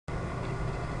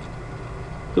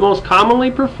The most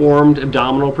commonly performed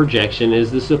abdominal projection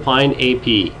is the supine AP.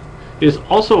 It is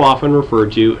also often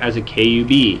referred to as a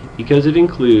KUB because it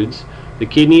includes the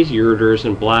kidneys, ureters,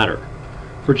 and bladder.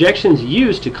 Projections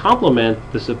used to complement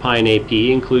the supine AP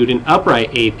include an upright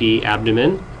AP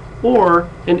abdomen or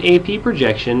an AP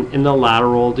projection in the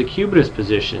lateral decubitus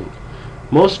position.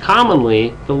 Most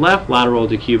commonly, the left lateral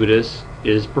decubitus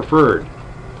is preferred.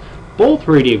 Both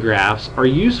radiographs are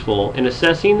useful in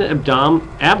assessing the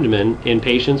abdomen in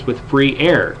patients with free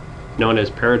air, known as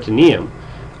peritoneum,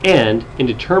 and in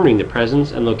determining the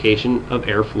presence and location of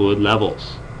air fluid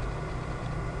levels.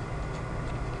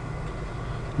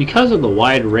 Because of the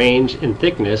wide range and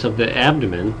thickness of the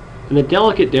abdomen and the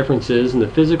delicate differences in the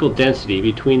physical density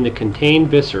between the contained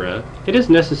viscera, it is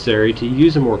necessary to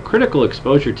use a more critical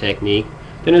exposure technique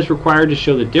than is required to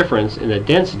show the difference in the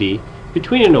density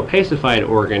between an opacified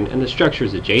organ and the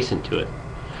structures adjacent to it.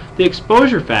 The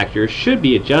exposure factors should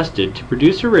be adjusted to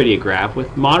produce a radiograph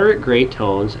with moderate gray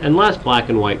tones and less black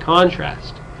and white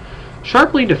contrast.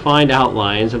 Sharply defined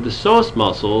outlines of the psoas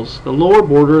muscles, the lower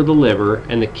border of the liver,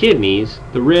 and the kidneys,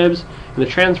 the ribs, and the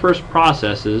transverse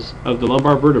processes of the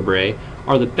lumbar vertebrae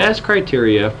are the best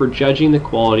criteria for judging the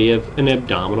quality of an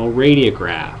abdominal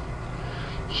radiograph.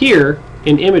 Here,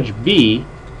 in image B,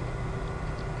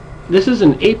 this is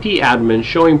an AP abdomen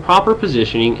showing proper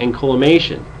positioning and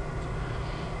collimation.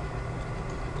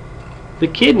 The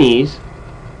kidneys,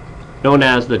 known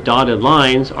as the dotted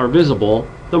lines, are visible.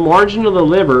 The margin of the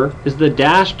liver is the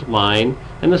dashed line,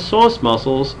 and the psoas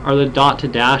muscles are the dot to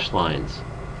dash lines.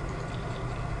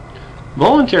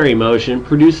 Voluntary motion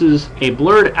produces a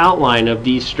blurred outline of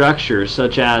these structures,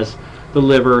 such as the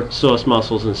liver, psoas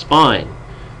muscles, and spine.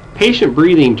 Patient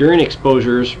breathing during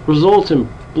exposures results in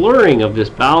blurring of this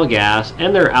bowel gas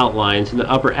and their outlines in the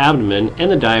upper abdomen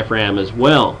and the diaphragm as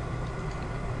well.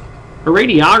 A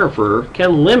radiographer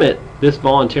can limit this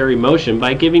voluntary motion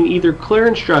by giving either clear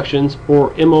instructions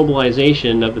or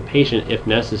immobilization of the patient if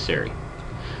necessary.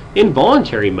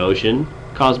 Involuntary motion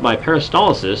caused by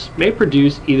peristalsis may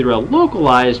produce either a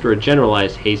localized or a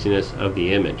generalized haziness of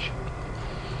the image.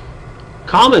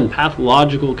 Common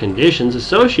pathological conditions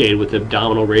associated with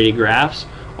abdominal radiographs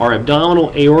are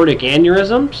abdominal aortic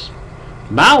aneurysms,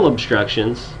 bowel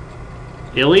obstructions,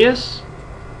 ileus,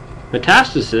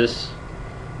 metastasis,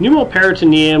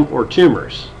 pneumoperitoneum, or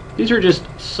tumors. These are just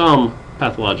some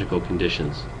pathological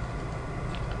conditions.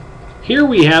 Here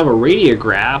we have a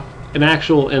radiograph, an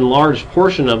actual enlarged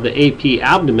portion of the AP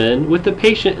abdomen with the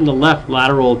patient in the left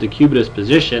lateral decubitus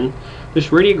position. This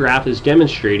radiograph is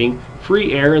demonstrating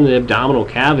free air in the abdominal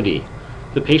cavity.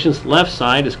 The patient's left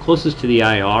side is closest to the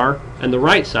IR, and the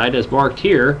right side, as marked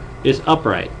here, is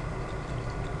upright.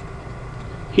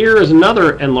 Here is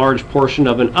another enlarged portion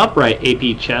of an upright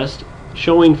AP chest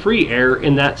showing free air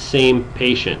in that same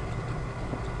patient.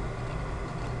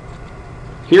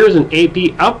 Here is an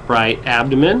AP upright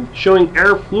abdomen showing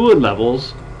air fluid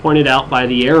levels pointed out by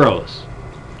the arrows.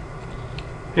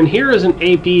 And here is an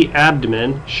AP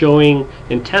abdomen showing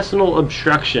intestinal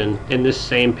obstruction in this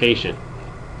same patient.